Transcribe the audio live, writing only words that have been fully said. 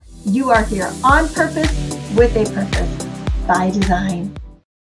You are here on purpose with a purpose by design.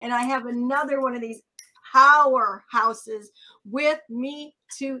 And I have another one of these powerhouses with me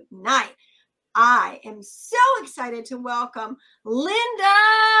tonight. I am so excited to welcome Linda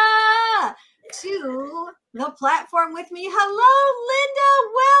to the platform with me. Hello, Linda.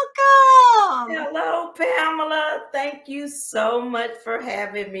 Welcome. Hello, Pamela. Thank you so much for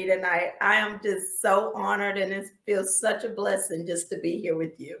having me tonight. I am just so honored, and it feels such a blessing just to be here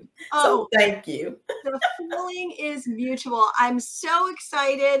with you. So thank you. The feeling is mutual. I'm so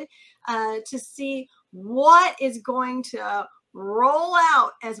excited to see what is going to roll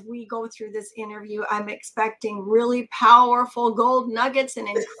out as we go through this interview. I'm expecting really powerful gold nuggets and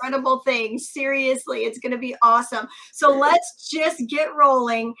incredible things. Seriously, it's going to be awesome. So let's just get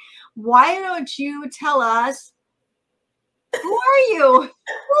rolling. Why don't you tell us, who are you?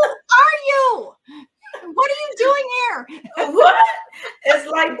 Who are you? What are you doing here? What? It's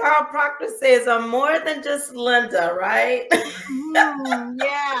like Bob Proctor says, I'm more than just Linda, right?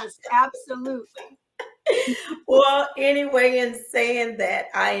 Yes, absolutely. Well, anyway, in saying that,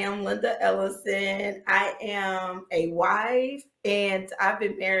 I am Linda Ellison. I am a wife, and I've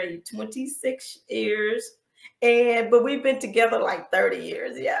been married 26 years. But we've been together like 30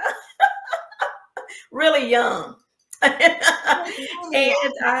 years, yeah. Really young. And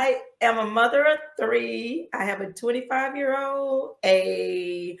I am a mother of 3. I have a 25-year-old,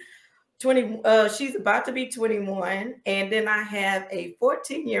 a 20, she's about to be 21, and then I have a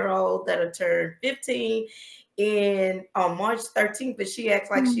 14-year-old that'll turn 15 on March 13th, but she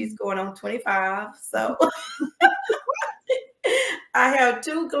acts like she's going on 25. So I have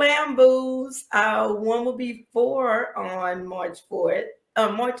 2 glam boos. One will be 4 on March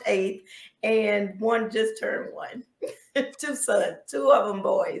 8th, and one just turned 1. 2 sons, 2 of them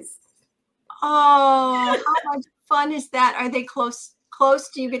boys. Oh, how much fun is that? Are they close?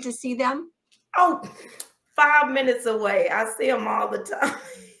 Do you get to see them? Oh, 5 minutes away. I see them all the time.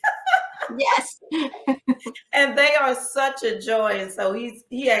 Yes. And they are such a joy. And so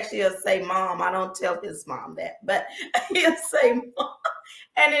he actually will say mom. I don't tell his mom that, but he'll say mom.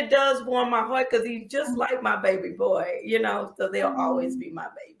 And it does warm my heart because he's just like my baby boy, so they'll always be my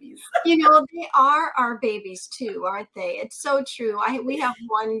babies. They are our babies too, aren't they? It's so true. We have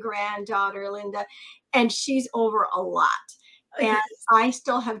one granddaughter, Linda, and she's over a lot. And I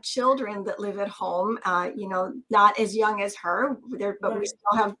still have children that live at home, not as young as her, but we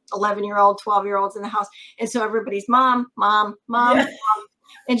still have 11-year-old, 12-year-olds in the house. And so everybody's mom, mom, mom, mom.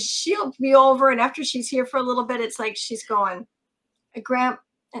 And she'll be over. And after she's here for a little bit, it's like she's going, mom,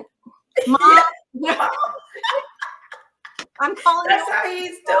 I'm calling That's how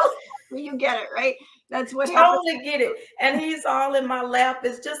he's doing. You get it, right? That's what totally happens. Get it. And he's all in my lap.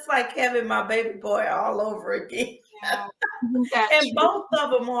 It's just like having my baby boy all over again. Yeah. And both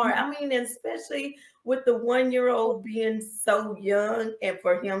of them are. I mean, especially with the 1-year-old being so young, and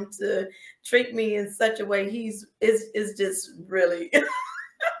for him to treat me in such a way, is just really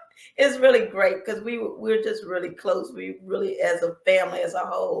it's really great because we're just really close. We really, as a family as a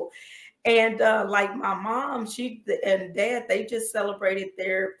whole. And like my mom, she and dad, they just celebrated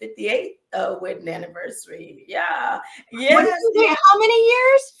their 58th wedding anniversary. Yeah. Yes. How many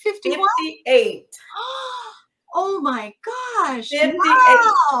years? 51? 58. Oh my gosh. 58.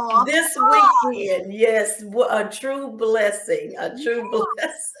 Wow. This weekend. Yes. A true blessing. A true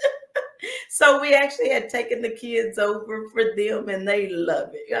blessing. So we actually had taken the kids over for them, and they love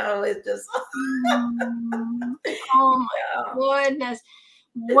it. It's just. Oh my goodness.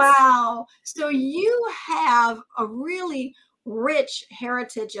 Wow. So you have a really rich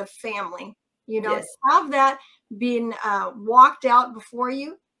heritage of family. Yes. Have that been walked out before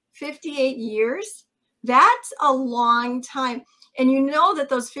you? 58 years? That's a long time. And you know that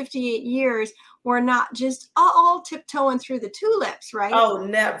those 58 years were not just all tiptoeing through the tulips, right? Oh,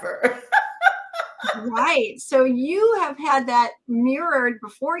 never. Right. So you have had that mirrored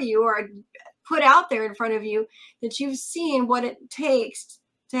before you or put out there in front of you, that you've seen what it takes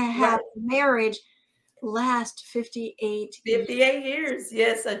to have marriage last 58 years.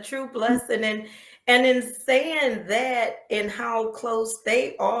 Yes, a true blessing. And in saying that and how close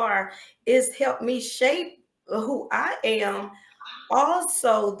they are, it's helped me shape who I am.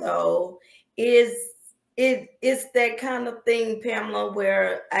 Also, though, it's that kind of thing, Pamela,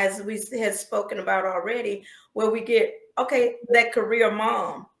 where, as we had spoken about already, where we get that career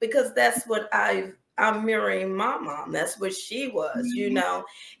mom, because that's what I'm mirroring my mom. That's what she was,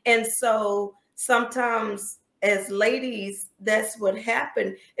 and so sometimes as ladies, that's what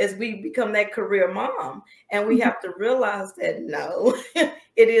happened, is we become that career mom, and we have to realize that no,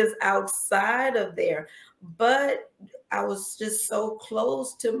 it is outside of there. but I was just so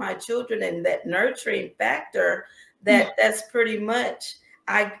close to my children and that nurturing factor that that's pretty much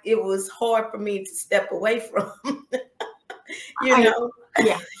it was hard for me to step away from, you know.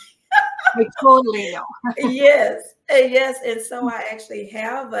 Yeah, I totally know. Yes, yes, and so I actually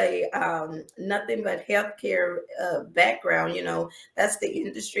have a nothing but healthcare background. That's the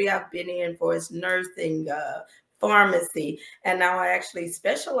industry I've been in for is nursing, pharmacy, and now I actually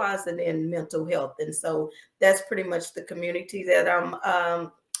specialize in mental health, and so that's pretty much the community that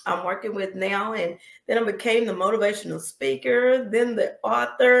I'm working with now. And then I became the motivational speaker, then the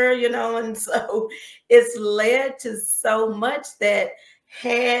author, and so it's led to so much that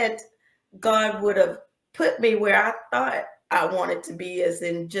had God would have put me where I thought I wanted to be, as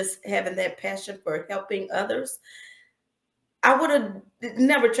in just having that passion for helping others, I would have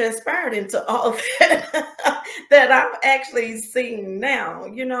never transpired into all of that that I'm actually seeing now,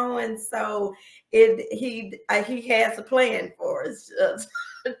 and so he has a plan for us,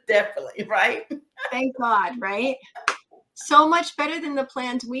 definitely, right? Thank God, right? So much better than the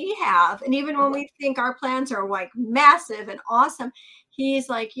plans we have. And even when we think our plans are like massive and awesome, he's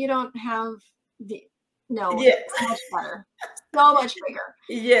like, you don't have no, Yes. so much better, so much bigger.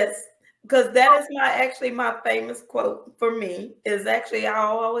 Yes, because that is my famous quote for me is actually I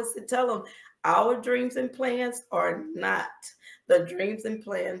always tell them our dreams and plans are not the dreams and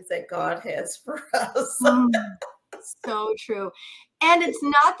plans that God has for us. So true. And it's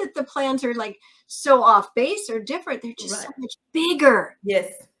not that the plans are like so off base or different. They're just Right. so much bigger.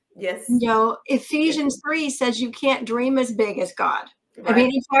 Yes. Yes. Ephesians 3 says you can't dream as big as God. I Right.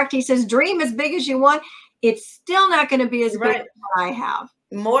 mean, in fact, he says dream as big as you want. It's still not going to be as big Right. as what I have.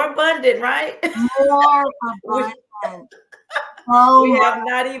 More abundant, right? More we, abundant. Oh we my. have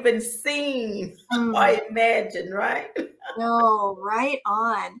not even seen or imagined, right? No, right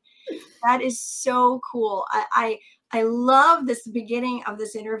on. That is so cool. I love this beginning of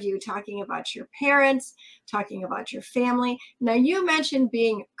this interview talking about your parents, talking about your family. Now you mentioned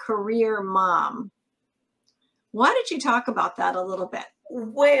being career mom. Why don't you talk about that a little bit?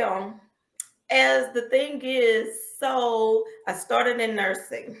 Well, as the thing is, so I started in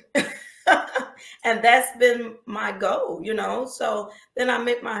nursing. And that's been my goal, So then I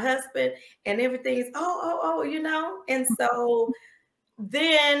met my husband and everything's and so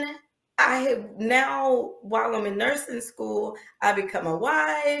then I have now, while I'm in nursing school, I become a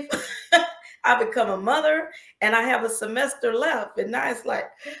wife, I become a mother, and I have a semester left. And now it's like,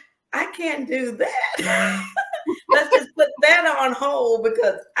 I can't do that. Let's just put that on hold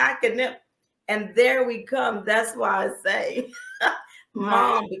because I can never. And there we come. That's why I say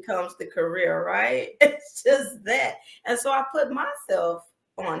mom becomes the career, right? It's just that. And so I put myself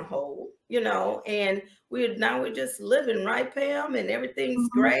on hold, and we're just living, right, Pam? And everything's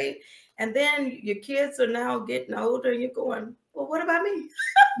great. And then your kids are now getting older and you're going, well, what about me?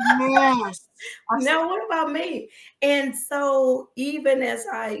 Yes. Now, what about me? And so even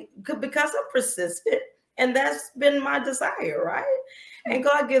because I'm persistent, and that's been my desire, right? And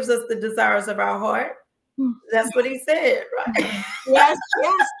God gives us the desires of our heart. That's what he said, right? Yes,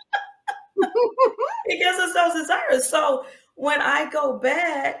 yes. He gives us those desires. So when I go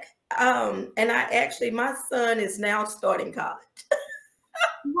back, and my son is now starting college.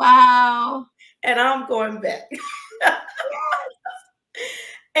 Wow. And I'm going back.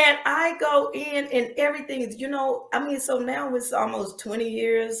 And I go in and everything is, so now it's almost 20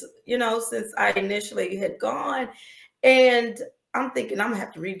 years, since I initially had gone. And I'm thinking I'm gonna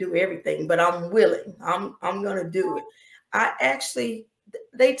have to redo everything, but I'm willing. I'm gonna do it.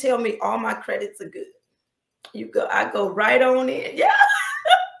 They tell me all my credits are good. I go right on in. Yeah.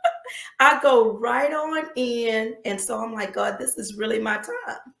 I go right on in. And so I'm like, God, this is really my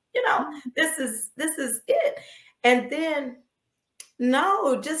time. This is it. And then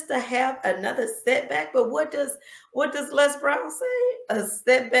no, just to have another setback. But what does Les Brown say? A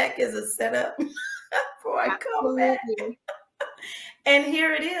setback is a setup for a comeback. And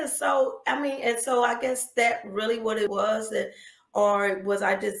here it is. So and so I guess that really what it was, or was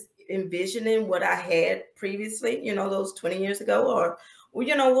I just envisioning what I had previously, those 20 years ago, or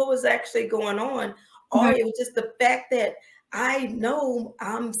what was actually going on, or it was just the fact that I know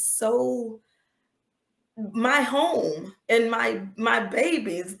my home and my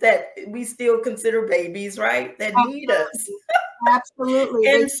babies that we still consider babies, right? That need us. Absolutely.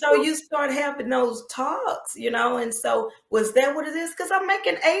 And so you start having those talks, and so was that what it is? Because I'm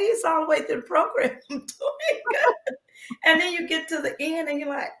making A's all the way through the program. I'm doing good. And then you get to the end and you're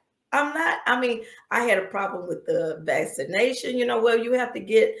like, I had a problem with the vaccination, well, you have to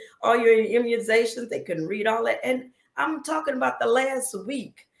get all your immunizations. They couldn't read all that. And I'm talking about the last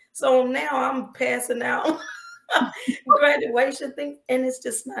week. So now I'm passing out graduation things, and it's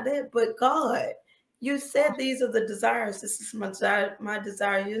just not it. But God, you said these are the desires. This is my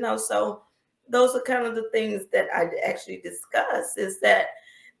desire, you know. So those are kind of the things that I actually discuss. Is that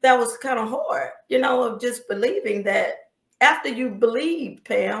was kind of hard, you know, of just believing that after you believe,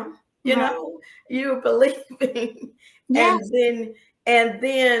 Pam, you Right. know, you're believing, Yes. and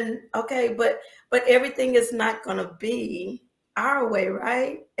then okay, but everything is not going to be our way,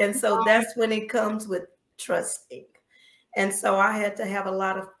 right? And so Right. that's when it comes with trusting. And so I had to have a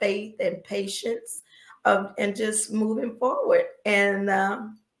lot of faith and patience and just moving forward. And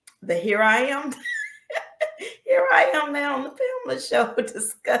the here I am, here I am now on the family show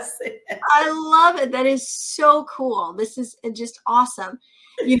discussing it. I love it. That is so cool. This is just awesome.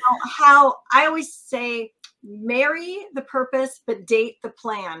 You know how I always say, marry the purpose, but date the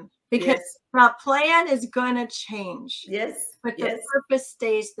plan, because Yes, the plan is going to change, yes, but the yes. purpose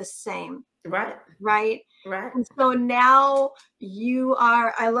stays the same, Right, right? right. And so now you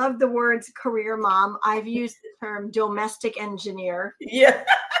are, I love the words career mom. I've used the term domestic engineer. Yeah,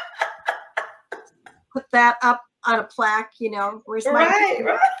 Put that up on a plaque, you know, where's my right,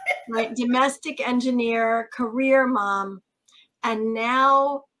 right. right? Domestic engineer, career mom, and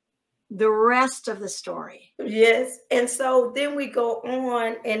now the rest of the story. Yes. And so then we go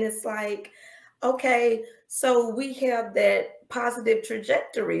on, and it's like, okay, so we have that positive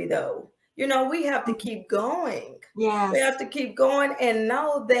trajectory, though. You know, we have to keep going. We Yes. have to keep going and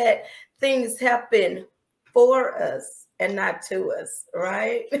know that things happen for us and not to us,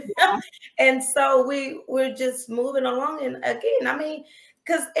 right? Yeah. And so we're just moving along. And again, I mean,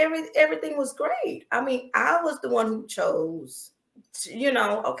 because everything was great. I mean, I was the one who chose, you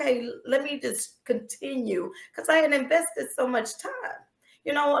know, okay, let me just continue because I had invested so much time.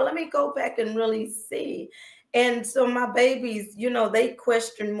 You know what? Let me go back and really see. And so my babies, you know, they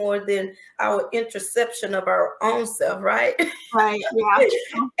question more than our interception of our own self, right? Right. Yeah.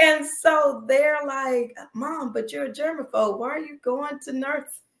 True. And so they're like, Mom, but you're a germaphobe. Why are you going to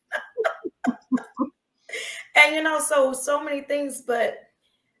nurse? And you know, so many things, but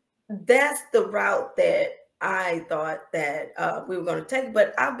that's the route that I thought that we were going to take.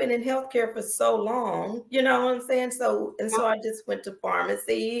 But I've been in healthcare for so long, you know what I'm saying? So I just went to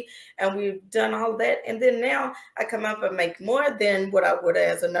pharmacy, and we've done all that. And then now I come up and make more than what I would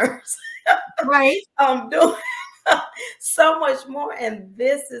as a nurse. Right. I'm doing so much more. And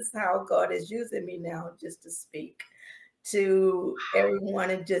this is how God is using me now, just to speak to everyone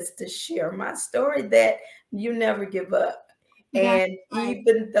and just to share my story that you never give up. That's And right.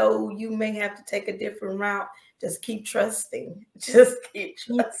 even though you may have to take a different route, just keep trusting. Just keep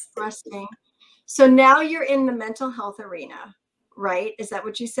Keep trusting. trusting. So now you're in the mental health arena, right? Is that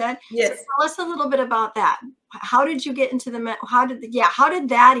what you said? So Yes. tell us a little bit about that. How did you get into how did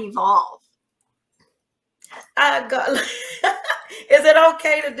that evolve? I got Is it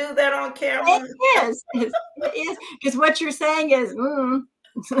okay to do that on It camera? is. It is. Because what you're saying is,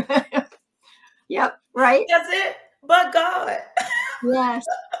 yep, right? That's it. But God. Yes.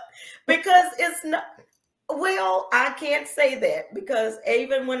 Because it's not, well, I can't say that because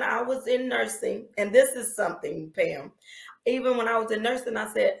even when I was in nursing, and this is something, Pam, even when I was in nursing, I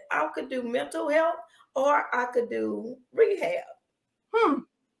said I could do mental health or I could do rehab. Hmm.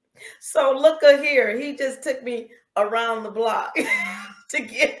 So look at here, he just took me around the block to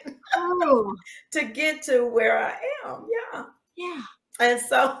get Oh, to get to where I am. Yeah. yeah. And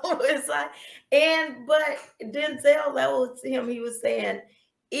so it's like, but Denzel, that was him. He was saying,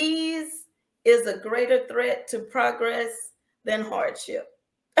 ease is a greater threat to progress than hardship.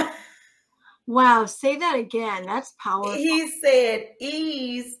 Wow. Say that again. That's powerful. He said,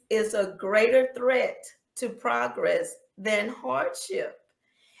 ease is a greater threat to progress than hardship.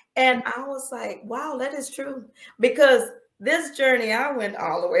 And I was like, wow, that is true. Because this journey I went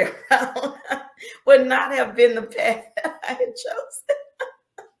all the way around would not have been the path that I had chosen.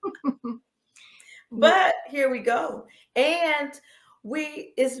 Yeah. But here we go. And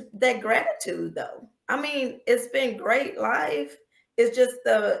it's that gratitude though. I mean, it's been great life. It's just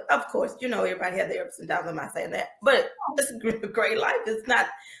of course, you know, everybody has their ups and downs. I'm not saying that, but it's a great life. It's not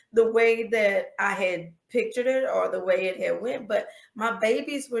the way that I had pictured it or the way it had went, but my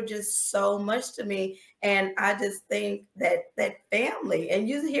babies were just so much to me. And I just think that family, and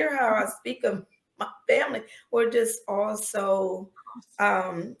you hear how I speak of my family, we're just all so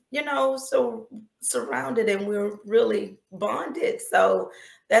you know, so surrounded and we're really bonded. So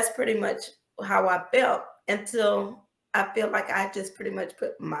that's pretty much how I felt until I feel like I just pretty much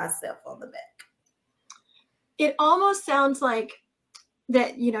put myself on the back. It almost sounds like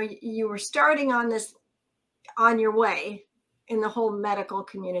that, you know, you were starting on this on your way in the whole medical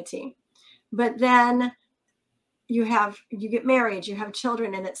community. But then you get married, you have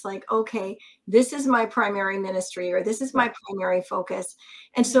children, and it's like, okay, this is my primary ministry, or this is my primary focus.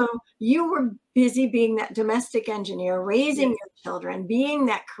 And so you were busy being that domestic engineer, raising your children, being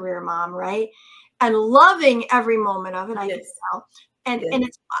that career mom, right? And loving every moment of it, I can tell. And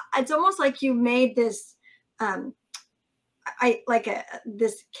it's almost like you made this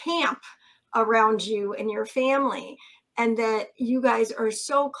this camp around you and your family, and that you guys are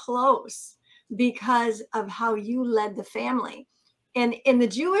so close because of how you led the family. And in the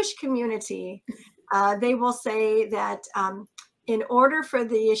Jewish community, they will say that in order for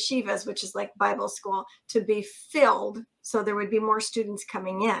the yeshivas, which is like Bible school, to be filled, so there would be more students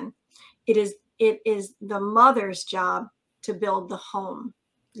coming in, it is the mother's job to build the home.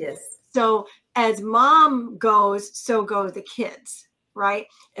 Yes. So as mom goes, so go the kids, right?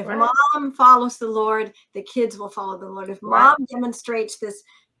 If mom follows the Lord, the kids will follow the Lord. If mom demonstrates this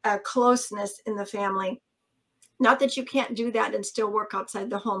closeness in the family, not that you can't do that and still work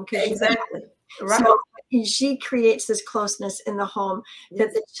outside the home. Exactly. Right. So she creates this closeness in the home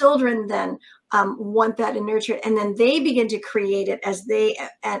that the children then want that and nurture it. And then they begin to create it as they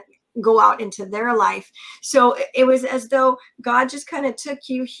go out into their life. So it was as though God just kind of took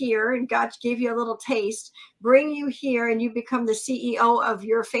you here, and God gave you a little taste, bring you here, and you become the CEO of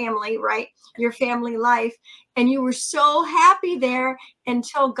your family, right? Your family life. And you were so happy there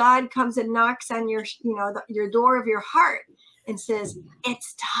until God comes and knocks on your, your door of your heart and says,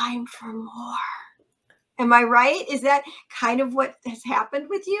 it's time for more. Am I right? Is that kind of what has happened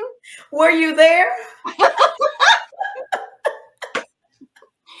with you? Were you there?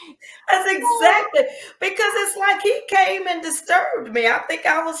 That's exactly, because it's like he came and disturbed me. I think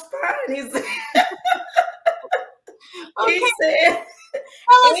I was fine. He said,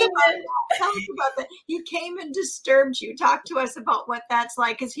 Tell us about that. He came and disturbed you. Talk to us about what that's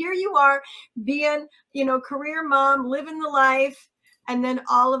like. Because here you are being, career mom, living the life. And then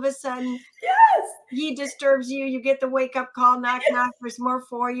all of a sudden, he disturbs you. You get the wake up call, knock, knock, there's more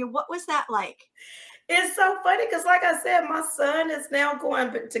for you. What was that like? It's so funny because, like I said, my son is now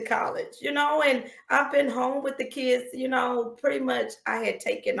going to college, and I've been home with the kids, pretty much I had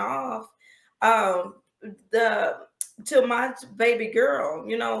taken off to my baby girl,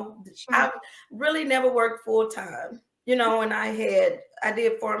 I really never worked full time, and I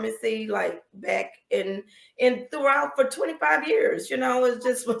did pharmacy like back in throughout for 25 years, it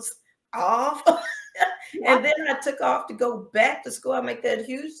just was off. And then I took off to go back to school. I make that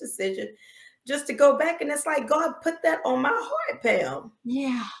huge decision just to go back. And it's like God put that on my heart, Pam.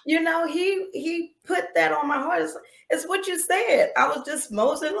 Yeah. He put that on my heart. It's what you said. I was just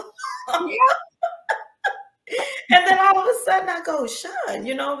moseying along. And then all of a sudden I go, Sean,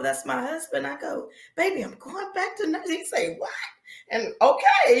 that's my husband. I go, baby, I'm going back to nursing. He say, what? And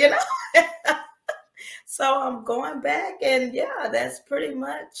okay, So I'm going back, and that's pretty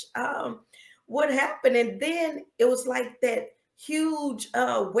much what happened. And then it was like that huge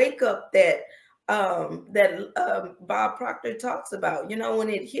wake up that Bob Proctor talks about, when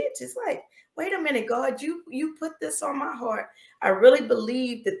it hits, it's like, wait a minute, God, you put this on my heart. I really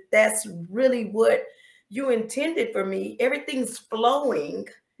believe that that's really what you intended for me. Everything's flowing,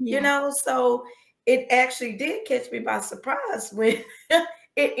 so it actually did catch me by surprise when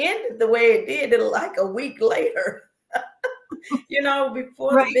it ended the way it did, like a week later,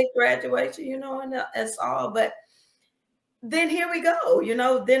 before the big graduation, and that's all. But then here we go,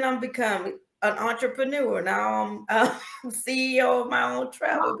 then I'm becoming an entrepreneur. Now I'm CEO of my own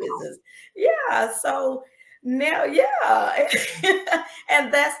travel business. So now,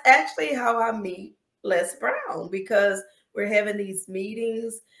 and that's actually how I meet Les Brown, because we're having these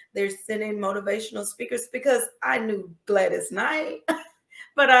meetings. They're sending motivational speakers, because I knew Gladys Knight,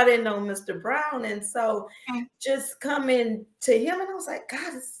 but I didn't know Mr. Brown. And so just coming to him, and I was like,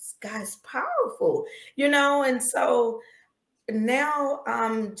 God, this guy's powerful, and so now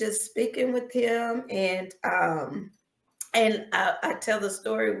I'm just speaking with him, and I tell the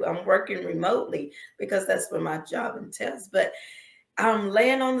story. I'm working remotely because that's what my job entails, but I'm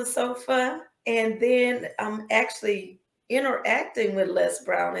laying on the sofa, and then I'm actually interacting with Les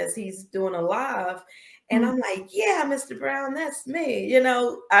Brown as he's doing a live. And I'm like, yeah, Mr. Brown, that's me, and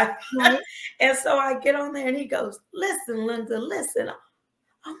so I get on there, and he goes, listen, Linda, listen.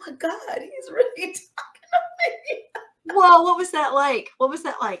 Oh my God, he's really talking to me. Whoa, what was that like? What was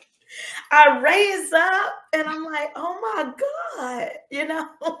that like? I raise up, and I'm like, oh my God,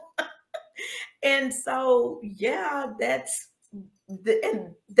 And so, and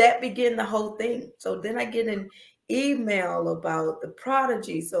that began the whole thing. So then I get email about the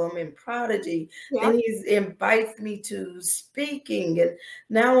Prodigy. So I'm in Prodigy. Yeah. Then he invites me to speaking. And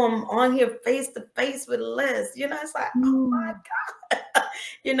now I'm on here face to face with Les. It's like, oh my God.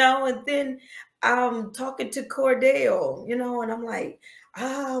 And then I'm talking to Cordell, and I'm like,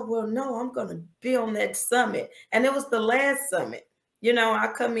 well, no, I'm going to be on that summit. And it was the last summit.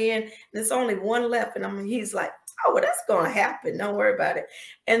 I come in and there's only one left. And he's like, oh, well, that's going to happen. Don't worry about it.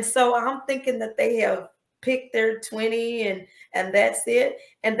 And so I'm thinking that they have picked their 20 and that's it.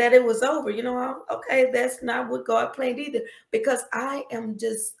 And that it was over. Okay, that's not what God planned either. Because I am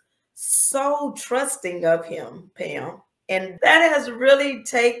just so trusting of him, Pam. And that has really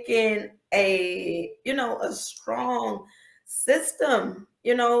taken a strong system,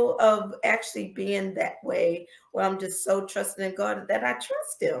 of actually being that way, where I'm just so trusting in God that I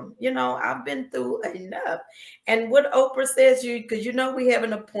trust him. I've been through enough. And what Oprah says, because we have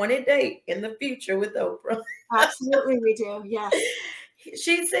an appointed date in the future with Oprah. Absolutely, we do. Yes.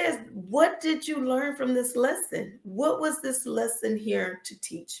 She says, what did you learn from this lesson? What was this lesson here to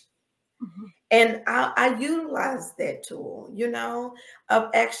teach? Mm-hmm. And I utilized that tool, of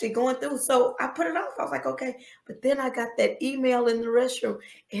actually going through. So I put it off. I was like, okay. But then I got that email in the restroom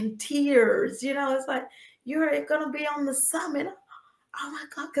in tears. It's like, you're going to be on the summit. Oh my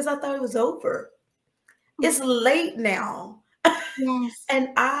God, because I thought it was over. Mm-hmm. It's late now. Yes. And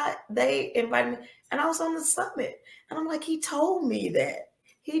they invited me, and I was on the summit. And I'm like, he told me that.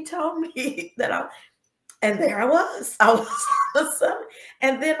 He told me that and there I was on the summit.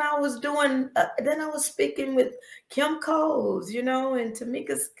 And then I was then I was speaking with Kim Coles, and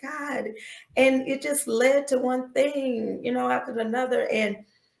Tamika Scott. And it just led to one thing, after another. And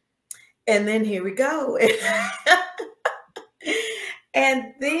then here we go.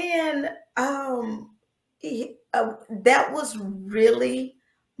 And then that was really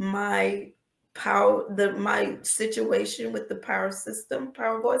my my situation with the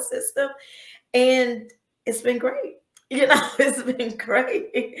power voice system. And it's been great. It's been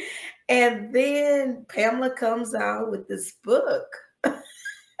great. And then Pamela comes out with this book.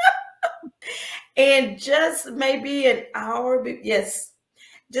 And just maybe an hour,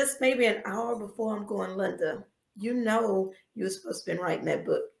 just maybe an hour before I'm going, Linda, you were supposed to be writing that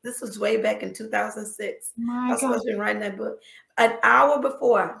book. This was way back in 2006. I was supposed to be writing that book. An hour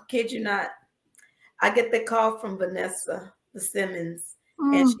before, kid you not, I get the call from Vanessa, the Simmons.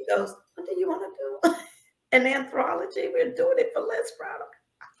 And she goes, what do you want to do? An anthology. We're doing it for Les Brown.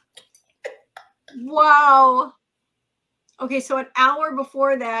 Wow. Okay, so an hour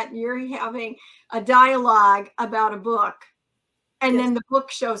before that, you're having a dialogue about a book, and then the book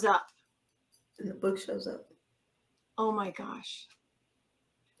shows up. And the book shows up. Oh my gosh.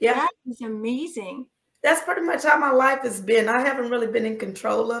 Yeah. That is amazing. That's pretty much how my life has been. I haven't really been in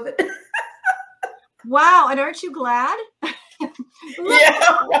control of it. Wow. And aren't you glad?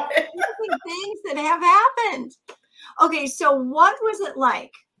 Yeah, right. Things that have happened. Okay, so what was it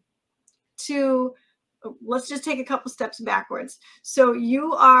like to, let's just take a couple steps backwards. So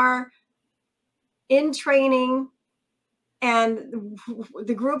you are in training, and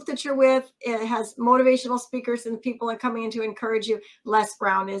the group that you're with, it has motivational speakers and people are coming in to encourage you. Les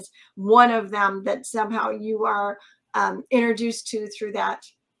Brown is one of them that somehow you are introduced to through that.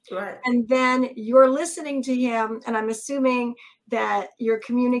 Right. And then you're listening to him, and I'm assuming that you're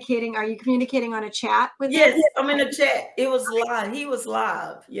communicating. Are you communicating on a chat with him? Yes, I'm in a chat. It was live. He was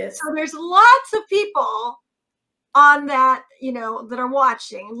live. Yes. So there's lots of people on that, that are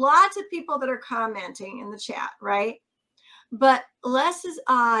watching. Lots of people that are commenting in the chat, right? But Les's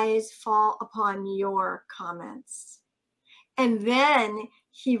eyes fall upon your comments. And then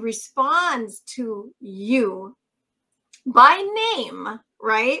he responds to you by name,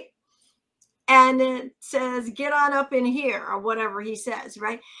 right? And it says, get on up in here, or whatever he says,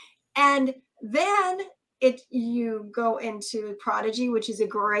 right? And then you go into Prodigy, which is a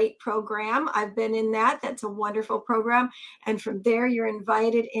great program. I've been in that. That's a wonderful program. And from there, you're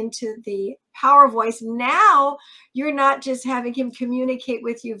invited into the Power Voice. Now, you're not just having him communicate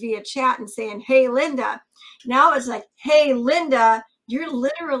with you via chat and saying, hey, Linda. Now it's like, hey, Linda, you're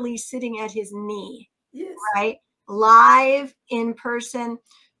literally sitting at his knee, yes. Right? Live in person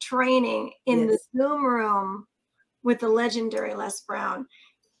training in the Zoom room with the legendary Les Brown.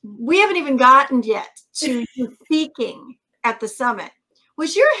 We haven't even gotten yet to speaking at the summit.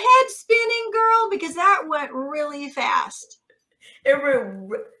 Was your head spinning, girl? Because that went really fast. It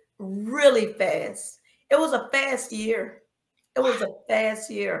went really fast. It was a fast year. It was a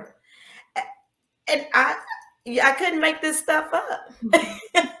fast year. And I couldn't make this stuff up. I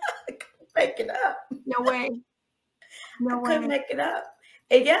couldn't make it up. No way. I couldn't make it up.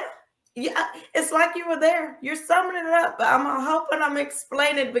 And yeah, Yeah, it's like you were there. You're summing it up. I'm hoping I'm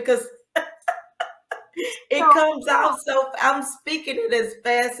explaining because it So, comes out so I'm speaking it as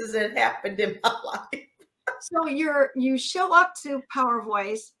fast as it happened in my life. so you show up to Power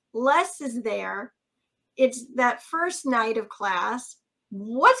Voice, Les is there. It's that first night of class.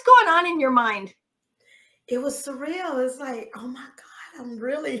 What's going on in your mind? It was surreal. It's like, oh my God, I'm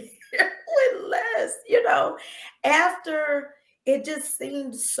really here with Les, After it just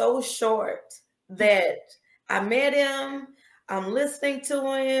seemed so short that I met him. I'm listening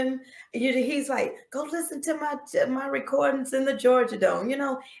to him. He's like, go listen to my recordings in the Georgia Dome,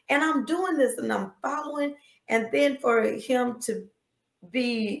 and I'm doing this and I'm following. And then for him to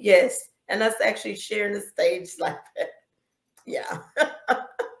be, yes, and us actually sharing the stage like that. Yeah.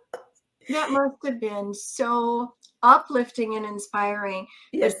 That must have been so uplifting and inspiring.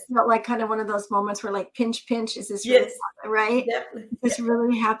 But Yes. it felt like kind of one of those moments where like pinch, pinch, is this really Yes. right? Definitely. Is this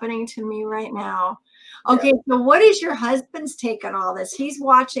really happening to me right now? Yeah. Okay, so what is your husband's take on all this? He's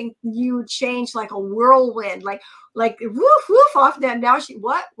watching you change like a whirlwind, like woof woof off that. Now she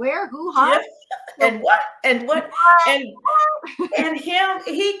what, where, who, huh? Yeah. And what and him,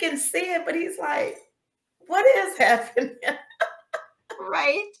 he can see it, but he's like, what is happening?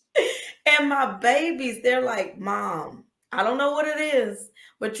 Right. And my babies, they're like, Mom, I don't know what it is,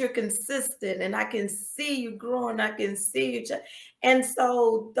 but you're consistent and I can see you growing. I can see you. And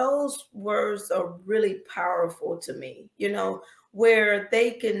so those words are really powerful to me, where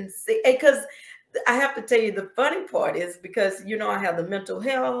they can see. Because I have to tell you, the funny part is because, I have the mental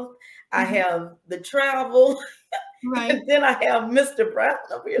health, I have the travel, Right. and then I have Mr. Brown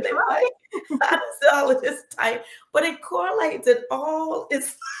over here. They're like, how does all of this type? But it correlates. It all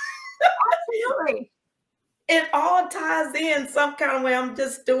is. Absolutely. It all ties in some kind of way. I'm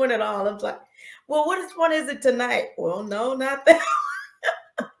just doing it all. I'm like, well, which one is it tonight? Well, no, not that.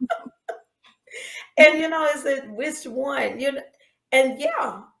 And is it which one? And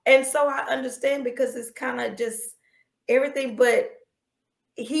yeah. And so I understand because it's kind of just everything, but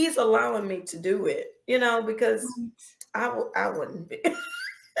he's allowing me to do it, because I wouldn't be.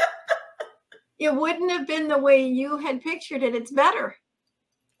 It wouldn't have been the way you had pictured it. It's better.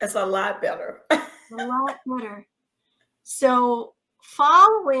 It's a lot better. A lot better. So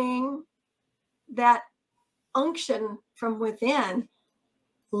following that unction from within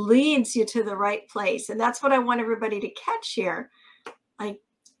leads you to the right place. And that's what I want everybody to catch here. Like,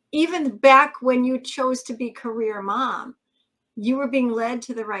 even back when you chose to be career mom, you were being led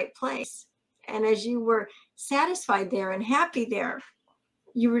to the right place. And as you were satisfied there and happy there,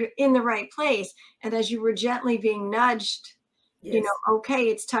 you were in the right place. And as you were gently being nudged, Yes. Okay,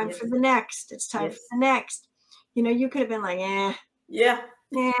 it's time Yes. for the next. It's time Yes. for the next. You could have been like, yeah,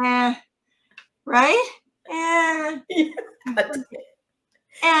 right? But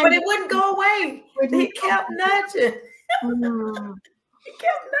it wouldn't go away. He kept nudging. He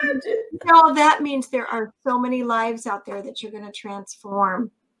kept nudging. That means there are so many lives out there that you're going to transform,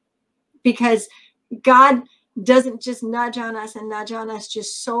 because God doesn't just nudge on us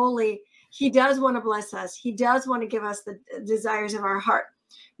just solely. He does want to bless us. He does want to give us the desires of our heart.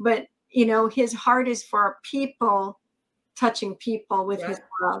 But, his heart is for people touching people with his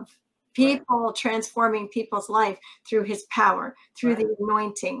love, people transforming people's life through his power, through the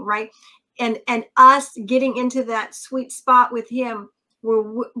anointing, right? And us getting into that sweet spot with him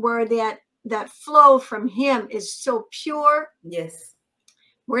where that flow from him is so pure. Yes.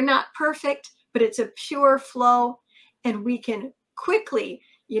 We're not perfect, but it's a pure flow, and we can quickly,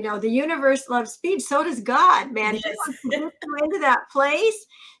 the universe loves speed. So does God, man. Yes. He wants to get you into that place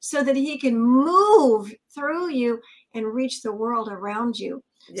so that he can move through you and reach the world around you.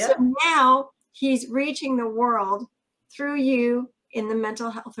 Yeah. So now he's reaching the world through you in the mental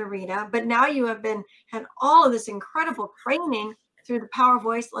health arena. But now you have had all of this incredible training through the Power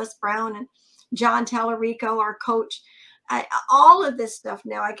Voice, Les Brown and John Tallarico, our coach. All of this stuff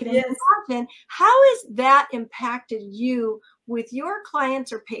now, I can imagine. How has that impacted you with your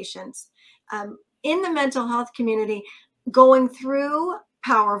clients or patients in the mental health community, going through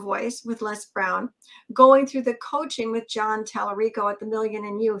Power Voice with Les Brown, going through the coaching with John Tallarico at the Million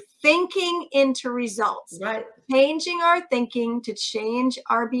and You, thinking into results, right? Changing our thinking to change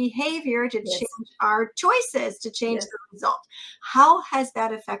our behavior, to change our choices, to change the result. How has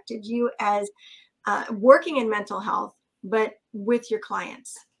that affected you as working in mental health, but with your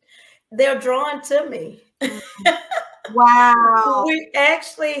clients? They're drawn to me. Wow. We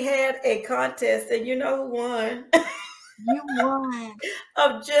actually had a contest, and you know who won? You won.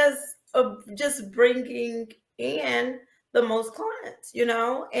 of just bringing in the most clients,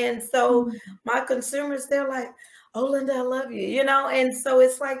 and so my consumers, they're like, oh, Linda, I love you, you know, and so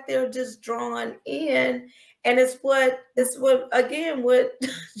it's like they're just drawn in. And it's what again, what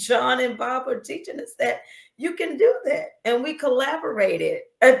John and Bob are teaching us, that you can do that. And we collaborated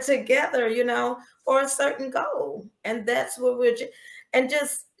together, you know, for a certain goal. And that's what and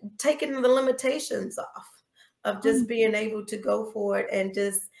just taking the limitations off of just Mhm. being able to go for it and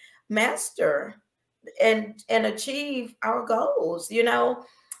just master and achieve our goals, you know.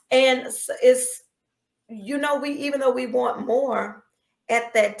 And it's, you know, we, even though we want more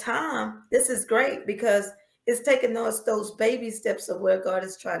at that time, this is great because it's taking us those baby steps of where God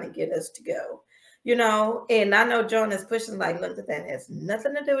is trying to get us to go, you know. And I know John is pushing like, look, that has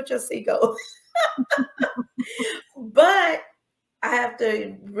nothing to do with your seagull. But I have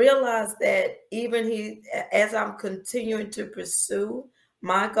to realize that even as I'm continuing to pursue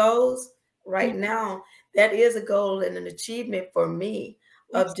my goals Yeah. right now, that is a goal and an achievement for me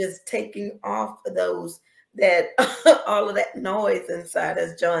of Yes. just taking off those, that all of that noise inside,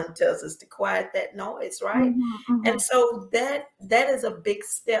 as John tells us to quiet that noise, right? Mhm, And mhm. so that is a big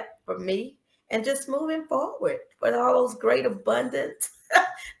step for me, and just moving forward with all those great abundance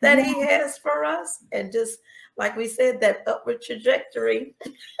that Yeah, he has for us, and just like we said, that upward trajectory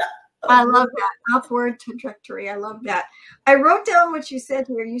I of love moving. that upward trajectory. I love that. I wrote down what you said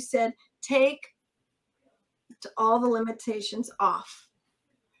here. You said take all the limitations off.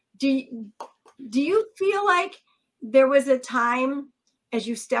 Do you, do you feel like there was a time as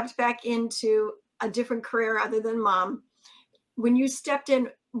you stepped back into a different career other than mom, when you stepped in,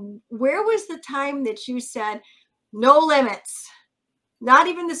 where was the time that you said, no limits? Not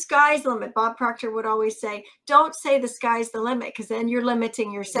even the sky's the limit. Bob Proctor would always say, don't say the sky's the limit, because then you're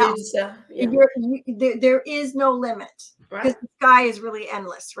limiting yourself. Yeah, There is no limit, because right, the sky is really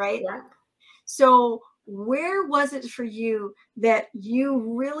endless, right? right. So where was it for you that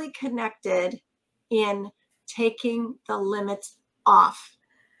you really connected in taking the limits off?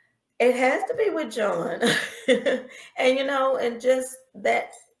 It has to be with John. And you know, and just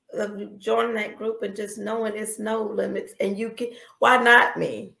that, joining that group and just knowing it's no limits, and you can, why not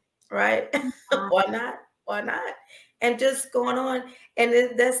me, right? Why not? Why not? And just going on.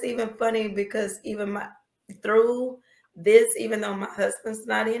 And that's even funny because even my, through this, even though my husband's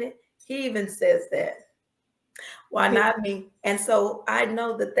not in it, he even says that, why Yeah. not me? And so I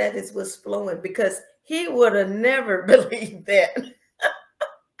know that that is what's flowing, because he would have never believed that.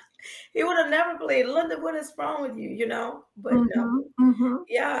 He would have never believed, Linda, what is wrong with you? You know, but no, Mm-hmm, mm-hmm.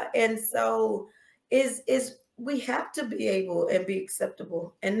 yeah. And so is we have to be able and be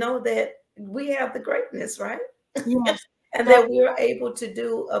acceptable and know that we have the greatness, right? Yes, And that that we are able to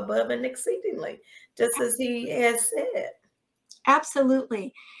do above and exceedingly, just as he has said.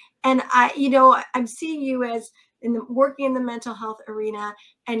 absolutely. And I'm seeing you as working in the mental health arena,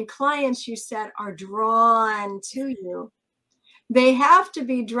 and clients, you said, are drawn to you. They have to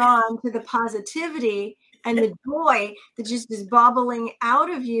be drawn to the positivity and the joy that just is bubbling out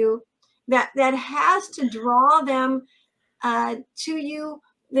of you, that has to draw them to you,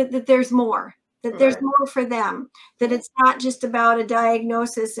 that there's more, that there's Right. more for them, that it's not just about a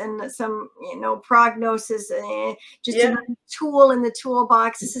diagnosis and some prognosis, just Yeah. another tool in the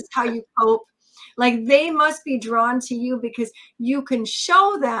toolbox. This is how you cope. Like, they must be drawn to you because you can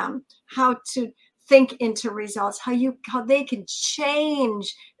show them how to think into results, how they can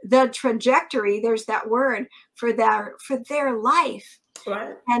change the trajectory, there's that word, for their life.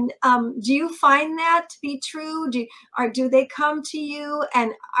 Right. And do you find that to be true? Do they come to you,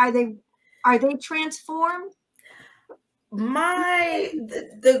 and are they transformed?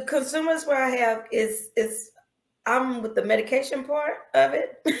 The consumers where I have is I'm with the medication part of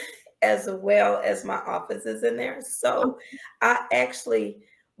it, as well as my office is in there. So I actually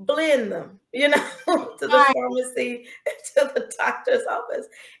blend them, you know, to the Right. pharmacy, to the doctor's office.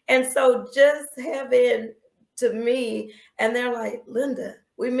 And so just having, to me, and they're like, Linda,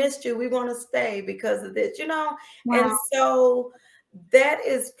 we missed you. We want to stay because of this, you know? And Wow. so that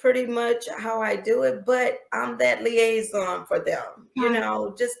is pretty much how I do it. But I'm that liaison for them, you Good.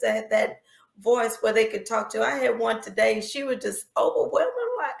 know, just to have that voice where they could talk to. I had one today, she was just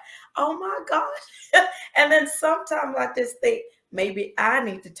overwhelming, like, oh my gosh. And then sometimes I just think maybe I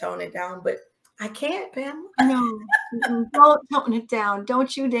need to tone it down, but I can't, Pamela. No. Don't tone it down.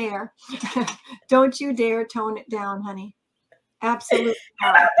 Don't you dare. Don't you dare tone it down, honey. Absolutely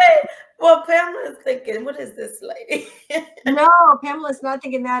And I not. think, well, Pamela is thinking, what is this lady? No, Pamela's not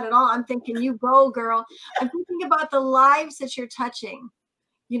thinking that at all. I'm thinking, you go, girl. I'm thinking about the lives that you're touching.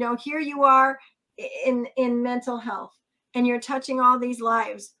 Here you are in mental health, and you're touching all these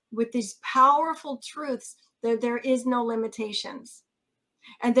lives with these powerful truths that there is no limitations.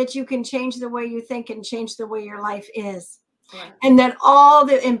 and that you can change the way you think and change the way your life is. Right. And that all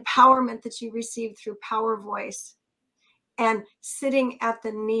the empowerment that you received through Power Voice and sitting at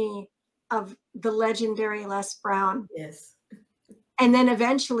the knee of the legendary Les Brown. Yes. And then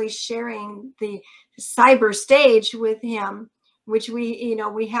eventually sharing the cyber stage with him, which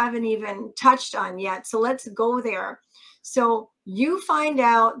we haven't even touched on yet. So let's go there. So you find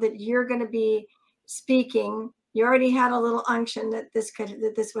out that you're going to be speaking. You already had a little unction that this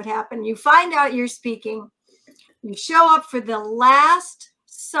would happen. You find out you're speaking. You show up for the last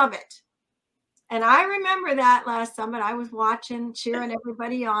summit. And I remember that last summit. I was watching, cheering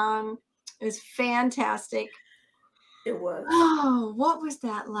everybody on. It was fantastic. It was. Oh, what was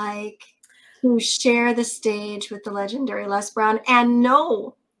that like to share the stage with the legendary Les Brown and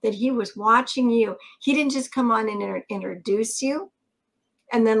know that he was watching you? He didn't just come on and introduce you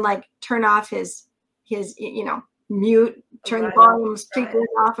and then like turn off his mute, turn the volume speakers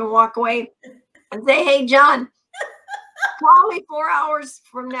off and walk away and say, "Hey, John, call me 4 hours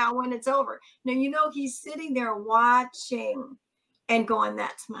from now when it's over." No, he's sitting there watching and going,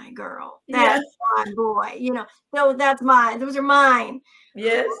 "That's my girl. That's my boy. No, that's mine. Those are mine."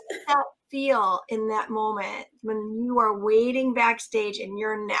 Yes. How does that feel in that moment when you are waiting backstage and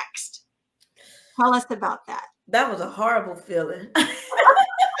you're next? Tell us about that. That was a horrible feeling.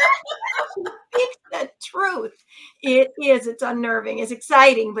 Speaks the truth. It is. It's unnerving. It's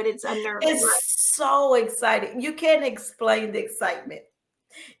exciting, but it's unnerving. It's so exciting. You can't explain the excitement.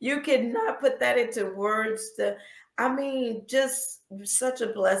 You cannot put that into words. Just such a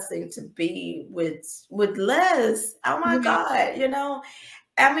blessing to be with Les. Oh my God,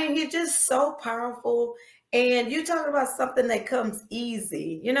 he's just so powerful. And you talk about something that comes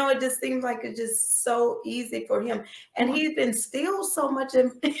easy. It just seems like it's just so easy for him. And he's been still so much in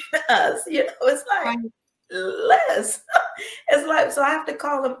us. It's like Les. It's like, so I have to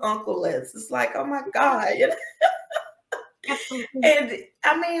call him Uncle Les. It's like, oh my God,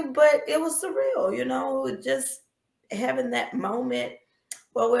 And but it was surreal, just having that moment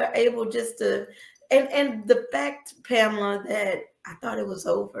where we're able just to, and the fact, Pamela, that I thought it was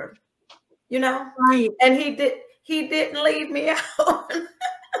over, Right. And he didn't leave me out.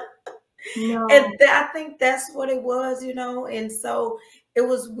 No. And I think that's what it was, and so it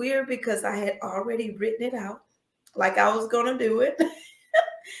was weird because I had already written it out, like I was going to do it. It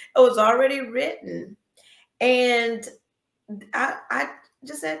was already written, and I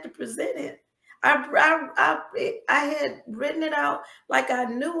just had to present it. I had written it out like I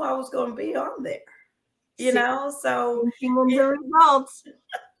knew I was going to be on there, So the results.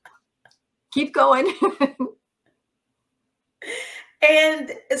 Keep going.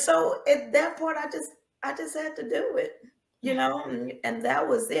 And so at that point, I just had to do it, and that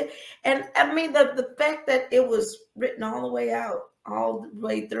was it. And the fact that it was written all the way out, all the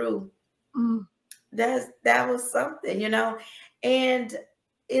way through, that was something, and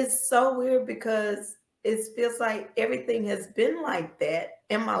it's so weird because it feels like everything has been like that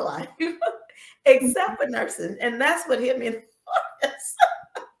in my life, except for nursing, and that's what hit me in the heart.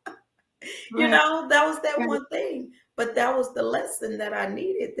 That was that one thing. But that was the lesson that I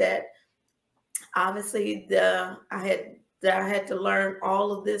needed, that obviously I had to learn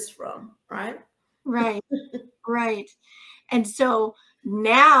all of this from, right? Right. And so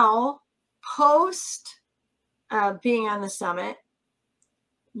now, post being on the summit,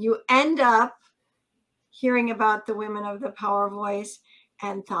 you end up hearing about the Women of the Power Voice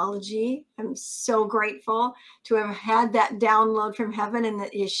anthology. I'm so grateful to have had that download from heaven, and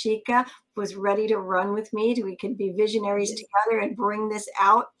that Yashika was ready to run with me. We could be visionaries together and bring this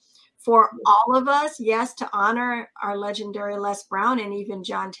out for all of us. Yes, to honor our legendary Les Brown and even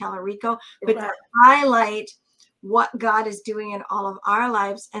John Tallarico, but to highlight what God is doing in all of our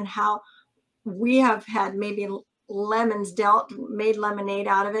lives and how we have had maybe lemons made lemonade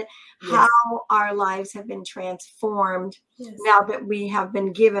out of it, how our lives have been transformed now that we have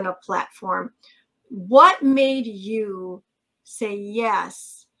been given a platform. What made you say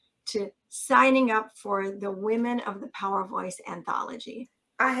yes to signing up for the Women of the Power Voice anthology?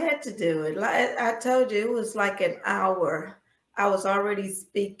 I had to do it. Like I told you, it was like an hour. I was already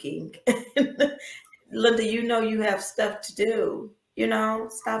speaking. Linda, you have stuff to do,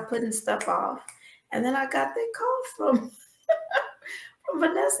 stop putting stuff off. And then I got that call from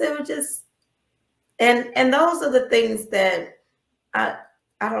Vanessa. It was just, and those are the things that I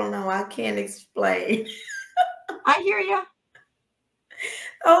don't know, I can't explain. I hear you.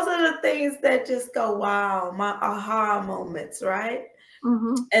 Those are the things that just go, wow, my aha moments, right?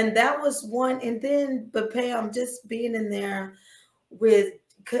 And that was one. And then, but Pam, just being in there with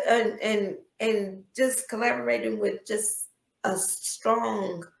and just collaborating with just a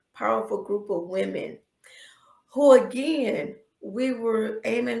strong, powerful group of women who, again, we were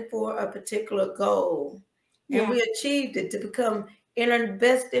aiming for a particular goal, and Yeah. we achieved it to become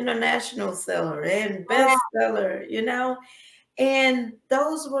best international seller and Yeah. bestseller, and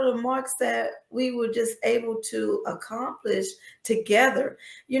those were the marks that we were just able to accomplish together.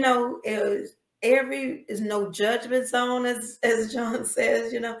 Every is no judgment zone, as John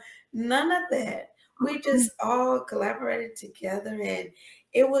says. None of that. We just all collaborated together, and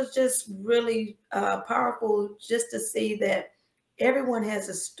it was just really powerful just to see that everyone has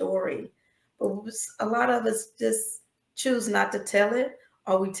a story, but a lot of us just choose not to tell it,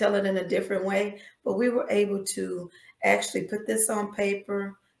 or we tell it in a different way. But we were able to actually put this on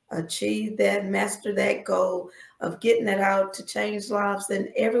paper, achieve that, master that goal of getting it out to change lives. And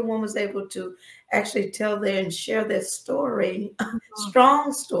everyone was able to actually tell their and share their story,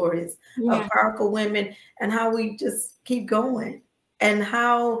 strong stories of Yeah. powerful women, and how we just keep going, and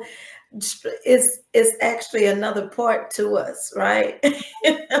how it's actually another part to us, right?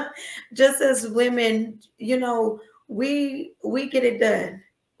 Just as women, we get it done.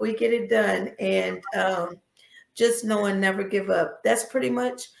 We get it done. And just know and never give up. That's pretty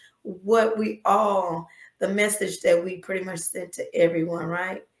much what the message that we pretty much sent to everyone,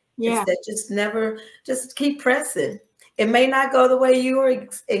 right? It's Yeah. that just keep pressing. It may not go the way you were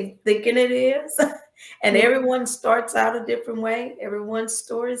thinking it is. And Yeah. everyone starts out a different way. Everyone's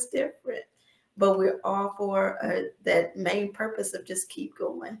story is different. But we're all for that main purpose of just keep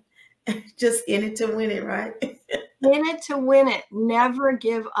going. Just in it to win it, right? In it to win it. Never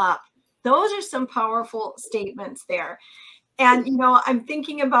give up. Those are some powerful statements there. And, I'm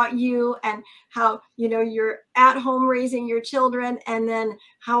thinking about you and how, you're at home raising your children. And then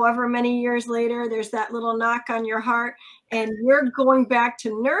however many years later, there's that little knock on your heart and you're going back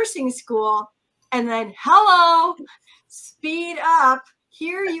to nursing school. And then, hello, speed up.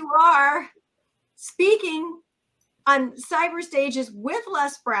 Here you are speaking on cyber stages with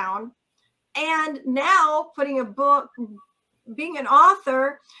Les Brown. And now putting a book, being an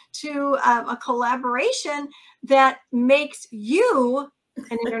author, to a collaboration that makes you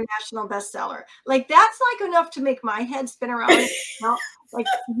an international bestseller. Like, that's like enough to make my head spin around. Like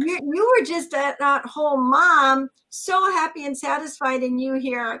you were just at that whole mom, so happy and satisfied, and you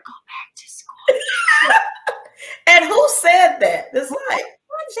here, go back to school. And who said that? This like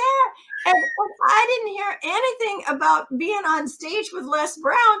that. And I didn't hear anything about being on stage with Les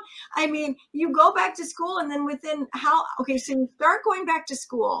Brown. I mean, you go back to school, and then so you start going back to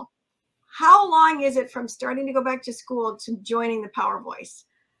school. How long is it from starting to go back to school to joining the Power Voice?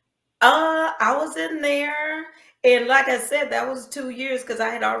 I was in there, and like I said, that was 2 years because I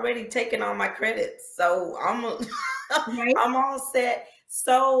had already taken all my credits. So Right? I'm all set.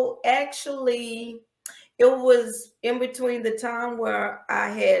 So actually, it was in between the time where I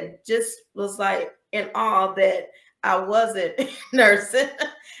had just was like in awe that I wasn't nursing,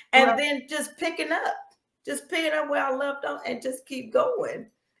 and Right. then just picking up where I left off and just keep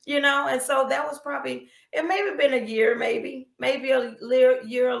going, And so that was probably, it maybe been a year, maybe a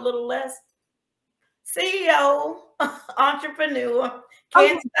year, a little less. CEO, entrepreneur, Okay,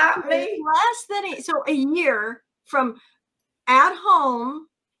 can't stop me. so a year from at home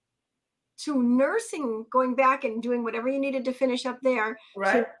to nursing, going back and doing whatever you needed to finish up there, to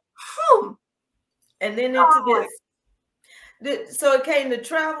Right. whew, And then into oh, this. So it came to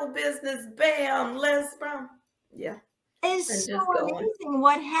travel business, bam, Les Brown. Yeah. is And so just going. amazing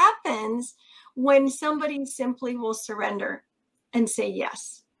what happens when somebody simply will surrender and say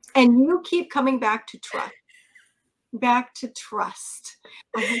yes. And you keep coming back to trust. Back to trust.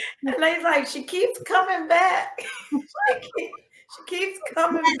 And they like, she keeps coming back. she keeps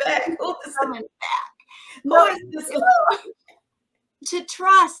coming back. Who is coming back. Who No, is this? to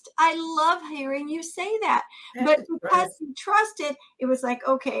trust. I love hearing you say that. But because you trusted, it was like,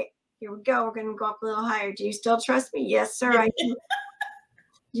 okay, here we go. We're going to go up a little higher. Do you still trust me? Yes, sir. I do.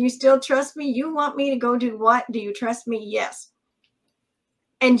 Do you still trust me? You want me to go do what? Do you trust me? Yes.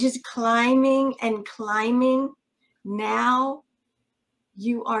 And just climbing and climbing. Now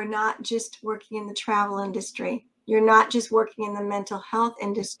you are not just working in the travel industry. You're not just working in the mental health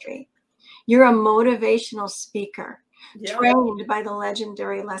industry. You're a motivational speaker, trained by the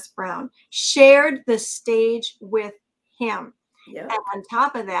legendary Les Brown, shared the stage with him. Yep. And on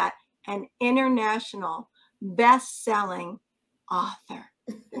top of that, an international best-selling author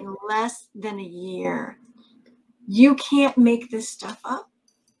in less than a year. You can't make this stuff up.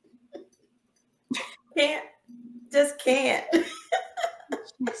 Just can't.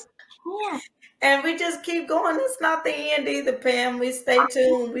 Just can't. And we just keep going. It's not the end either, Pam. We stay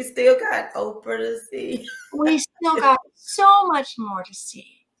tuned. We still got Oprah to see. We No, God, so much more to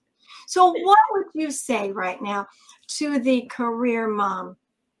see. So what would you say right now to the career mom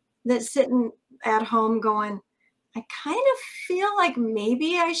that's sitting at home going, I kind of feel like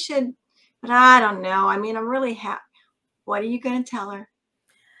maybe I should, but I don't know. I mean, I'm really happy. What are you going to tell her?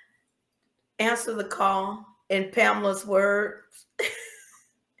 Answer the call. In Pamela's words,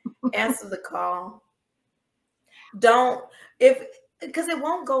 answer the call. Don't, if, because it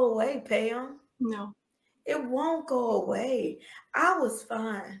won't go away, Pam. No. It won't go away. I was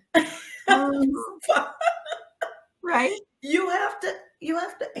fine. Right. You have to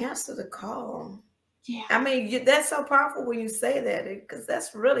answer the call. Yeah. I mean, that's so powerful when you say that, because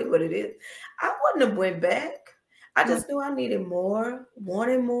that's really what it is. I wouldn't have went back. I just knew I needed more,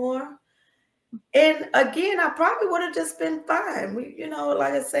 wanted more. And again, I probably would have just been fine. We,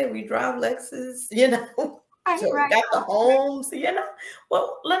 like I say, we drive Lexus, so Right. got the homes,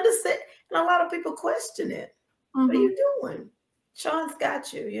 Well, Linda said, and a lot of people question it. What are you doing? Sean's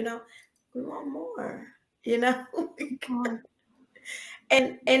got you, we want more, and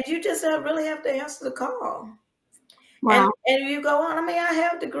you just really have to answer the call. Wow. And you go on. I mean, I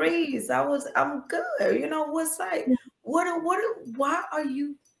have degrees. I'm good. What's like, why are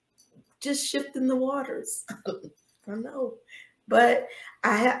you just shifting the waters? I don't know. But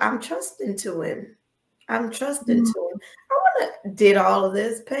I'm trusting to him. I'm trusting to him. I want to did all of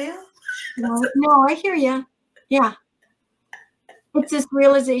this, Pam. No, I hear you. Yeah. It's this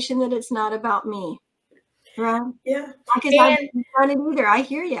realization that it's not about me. Right? Yeah. Because I haven't done it either. I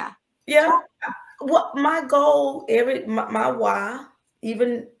hear you. Yeah. What my goal, my why,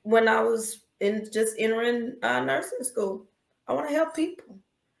 even when I was just entering nursing school, I want to help people.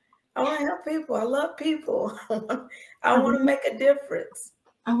 I want to help people. I love people. I want to make a difference.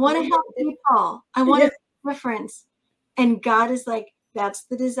 I want to help people. I want to make a difference. And God is like, that's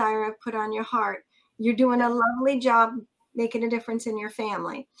the desire I've put on your heart. You're doing a lovely job making a difference in your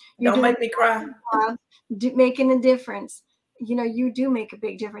family. You're Don't make me cry. Making a difference. You do make a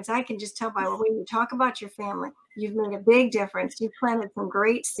big difference. I can just tell by the way you talk about your family. You've made a big difference. You've planted some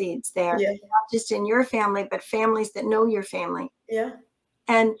great seeds there, not just in your family, but families that know your family. Yeah.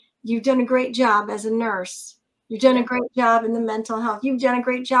 And you've done a great job as a nurse. You've done a great job in the mental health. You've done a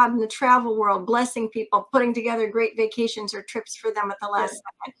great job in the travel world, blessing people, putting together great vacations or trips for them at the last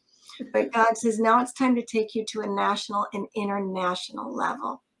second. But God says, now it's time to take you to a national and international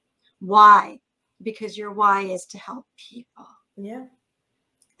level. Why? Because your why is to help people. Yeah.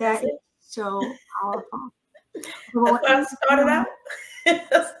 That is so powerful. That's what I started out.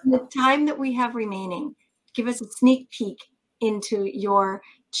 The time that we have remaining, give us a sneak peek into your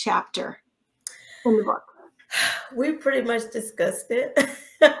chapter in the book. We pretty much discussed it.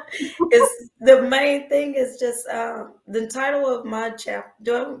 It's the main thing is just the title of my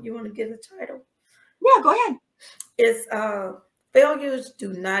chapter. You want to give the title? Yeah, go ahead. It's failures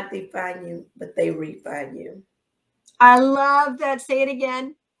do not define you, but they refine you. I love that. Say it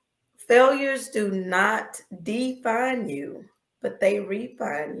again. Failures do not define you, but they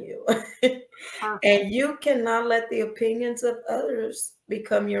refine you. And you cannot let the opinions of others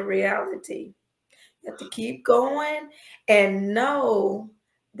become your reality. You have to keep going and know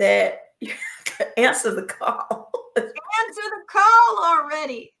that you have to answer the call. Answer the call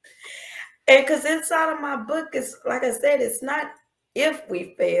already. And because inside of my book, it's like I said, it's not if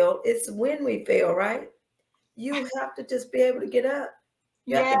we fail, it's when we fail, right? You have to just be able to get up.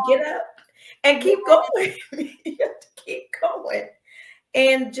 You have to get up and keep going. You have to keep going.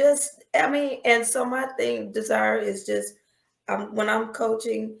 And and so my desire is just when I'm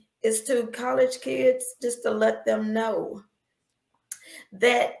coaching is to college kids, just to let them know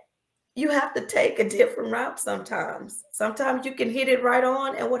that you have to take a different route sometimes. Sometimes you can hit it right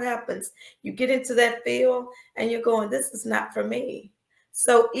on, and what happens? You get into that field and you're going, this is not for me.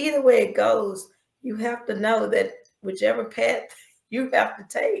 So either way it goes, you have to know that whichever path you have to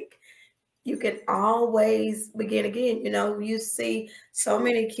take, you can always begin again. You see so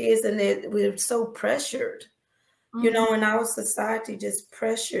many kids and we're so pressured, in our society, just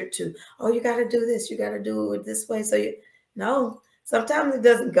pressured to, oh, you got to do this, you got to do it this way. So no, sometimes it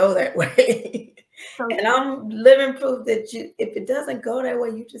doesn't go that way. And I'm living proof that if it doesn't go that way,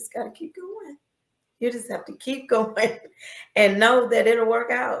 you just got to keep going. You just have to keep going and know that it'll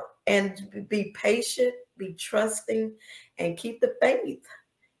work out, and be patient, be trusting, and keep the faith.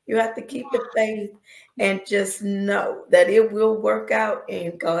 You have to keep the faith and just know that it will work out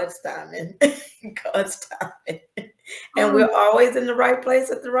in God's timing. God's timing. And we're always in the right place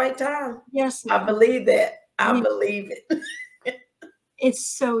at the right time. Yes. I believe that. I believe it.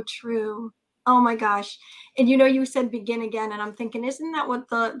 It's so true. Oh my gosh. And you said begin again, and I'm thinking, isn't that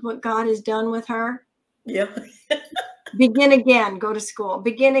what God has done with her? Yeah. Begin again, go to school.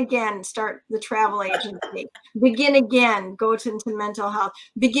 Begin again, start the travel agency. Begin again, go into mental health.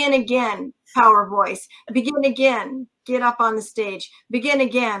 Begin again, power voice. Begin again, get up on the stage. Begin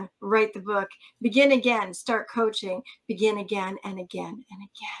again, write the book. Begin again, start coaching. Begin again and again and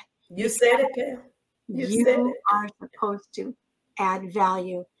again. You said it, Pam. You said You it. are supposed to add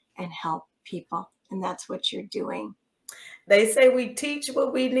value and help people. And that's what you're doing. They say we teach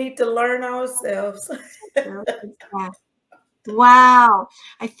what we need to learn ourselves. Wow.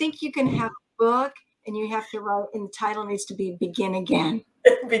 I think you can have a book and you have to write, and the title needs to be Begin Again.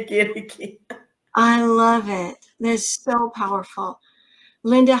 Begin again. I love it. That's so powerful.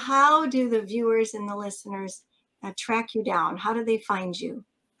 Linda, how do the viewers and the listeners track you down? How do they find you?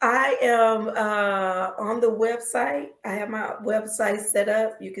 I am on the website. I have my website set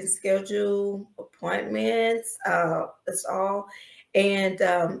up. You can schedule appointments. That's all. And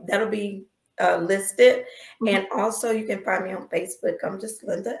that'll be listed. Mhm. And also, you can find me on Facebook. I'm just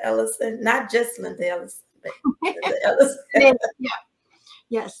Linda Ellison, not just Linda Ellison, but Linda Ellison. Yeah.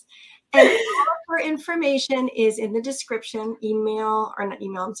 Yes. And all of her information is in the description, email, or not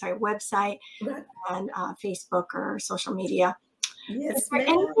email, I'm sorry, website, Right. and Facebook or social media. Yes, Is there ma'am.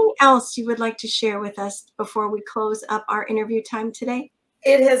 anything else you would like to share with us before we close up our interview time today?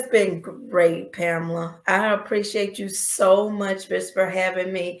 It has been great, Pamela. I appreciate you so much just for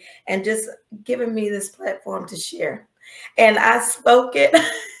having me and just giving me this platform to share. And I spoke it.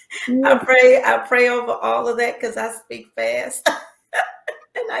 I pray over all of that because I speak fast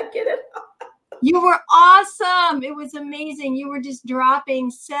and I get it. You were awesome. It was amazing. You were just dropping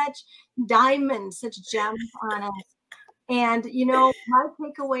such diamonds, such gems on us. And, you know, my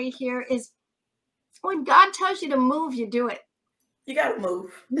takeaway here is when God tells you to move, you do it. You got to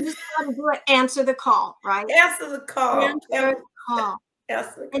move. You just got to do it. Answer the call, right? Answer the call. Answer the call.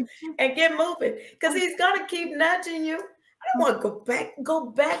 Answer the call. And get moving because he's going to keep nudging you. I don't want to go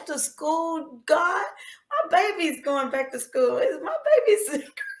back to school. God, my baby's going back to school. My baby's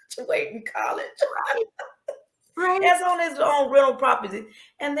graduating college. Right. Right. That's on his own rental property.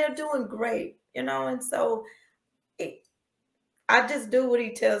 And they're doing great, you know. And so I just do what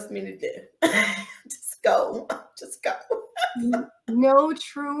he tells me to do. Just go. Just go. No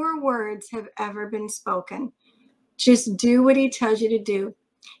truer words have ever been spoken. Just do what he tells you to do.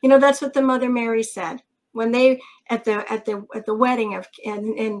 You know, that's what the Mother Mary said when they at the wedding of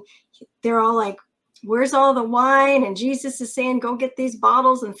and they're all like, where's all the wine? And Jesus is saying, go get these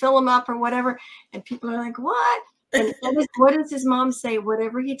bottles and fill them up or whatever. And people are like, what? And what does his mom say?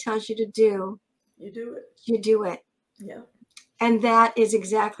 Whatever he tells you to do, you do it. You do it. Yeah. And that is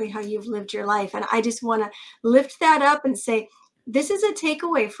exactly how you've lived your life. And I just want to lift that up and say, this is a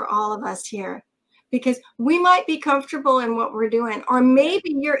takeaway for all of us here, because we might be comfortable in what we're doing, or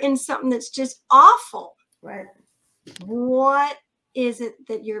maybe you're in something that's just awful. Right. What is it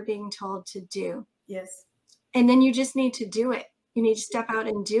that you're being told to do? Yes. And then you just need to do it. You need to step out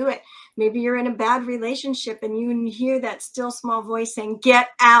and do it. Maybe you're in a bad relationship and you hear that still small voice saying, get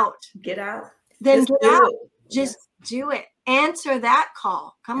out. Get out. Then just get out. It. Just do it. Answer that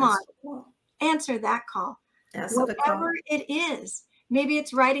call. Come on. Answer that call. Whatever it is. Maybe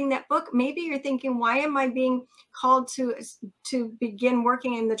it's writing that book. Maybe you're thinking, why am I being called to begin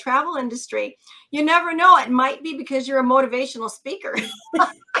working in the travel industry? You never know. It might be because you're a motivational speaker.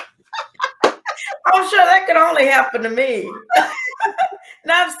 I'm sure that could only happen to me.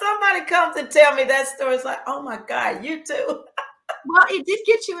 Now, if somebody comes and tell me that story, it's like, oh my God, you too. Well, it did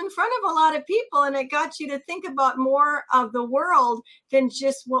get you in front of a lot of people, and it got you to think about more of the world than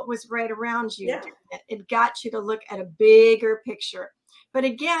just what was right around you. Yeah. It got you to look at a bigger picture. But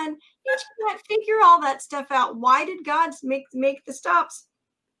again, you can't figure all that stuff out. Why did God make the stops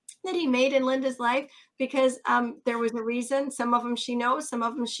that he made in Linda's life? Because there was a reason. Some of them she knows, some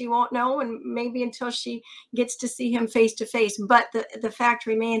of them she won't know, and maybe until she gets to see him face to face. But the fact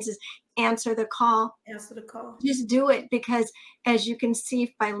remains is answer the call. Answer the call. Just do it, because as you can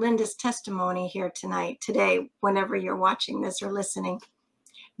see by Linda's testimony here today, whenever you're watching this or listening,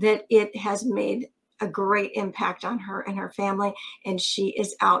 that it has made a great impact on her and her family, and she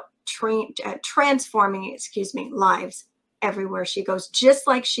is out transforming, lives everywhere she goes. Just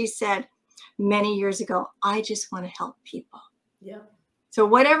like she said many years ago, I just want to help people. Yeah. So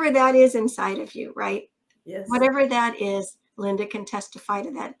whatever that is inside of you, right? Yes. Whatever that is, Linda can testify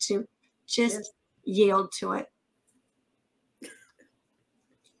to that too. Just yield to it.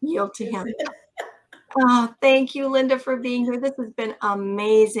 Yield to him. Oh, thank you, Linda, for being here. This has been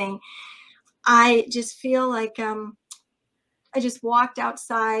amazing. I just feel like I just walked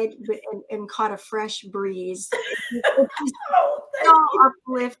outside and caught a fresh breeze. It's just so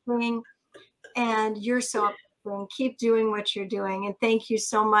uplifting. And you're so uplifting. Keep doing what you're doing. And thank you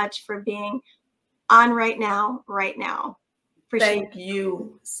so much for being on right now. Appreciate Thank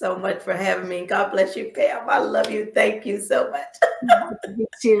you so much for having me. God bless you, Pam. I love you. Thank you so much. You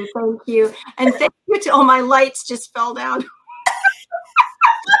too. Thank you. And thank you to all my lights just fell down.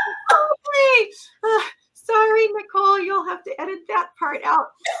 Sorry, Nicole, you'll have to edit that part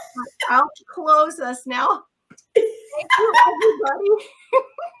out. I'll close us now. Thank you, everybody.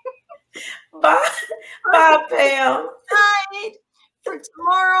 Bye. Bye, Pam. Bye. For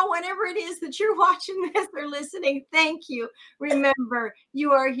tomorrow, whenever it is that you're watching this or listening, thank you. Remember,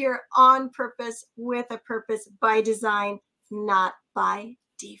 you are here on purpose, with a purpose, by design, not by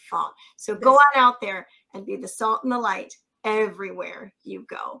default. So go on out there and be the salt and the light everywhere you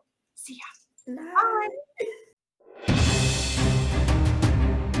go. See ya. Bye.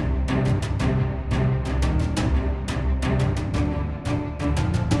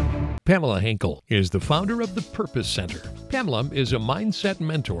 Pamela Henkel is the founder of the Purpose Center. Pamela is a mindset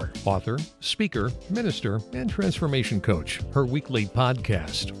mentor, author, speaker, minister, and transformation coach. Her weekly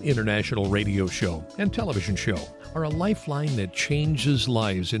podcast, international radio show, and television show are a lifeline that changes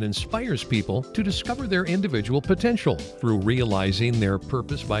lives and inspires people to discover their individual potential through realizing their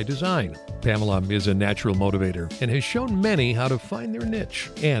purpose by design. Pamela is a natural motivator and has shown many how to find their niche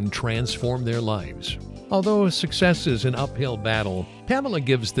and transform their lives. Although success is an uphill battle, Pamela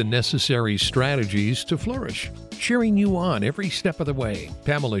gives the necessary strategies to flourish, cheering you on every step of the way.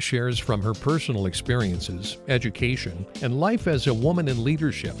 Pamela shares from her personal experiences, education, and life as a woman in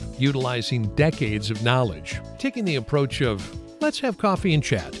leadership, utilizing decades of knowledge. Taking the approach of, let's have coffee and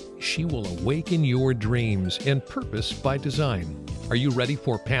chat, she will awaken your dreams and purpose by design. Are you ready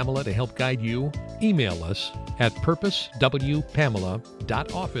for Pamela to help guide you? Email us at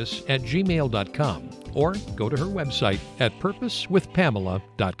purposewpamela.office@gmail.com or go to her website at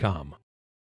purposewithpamela.com.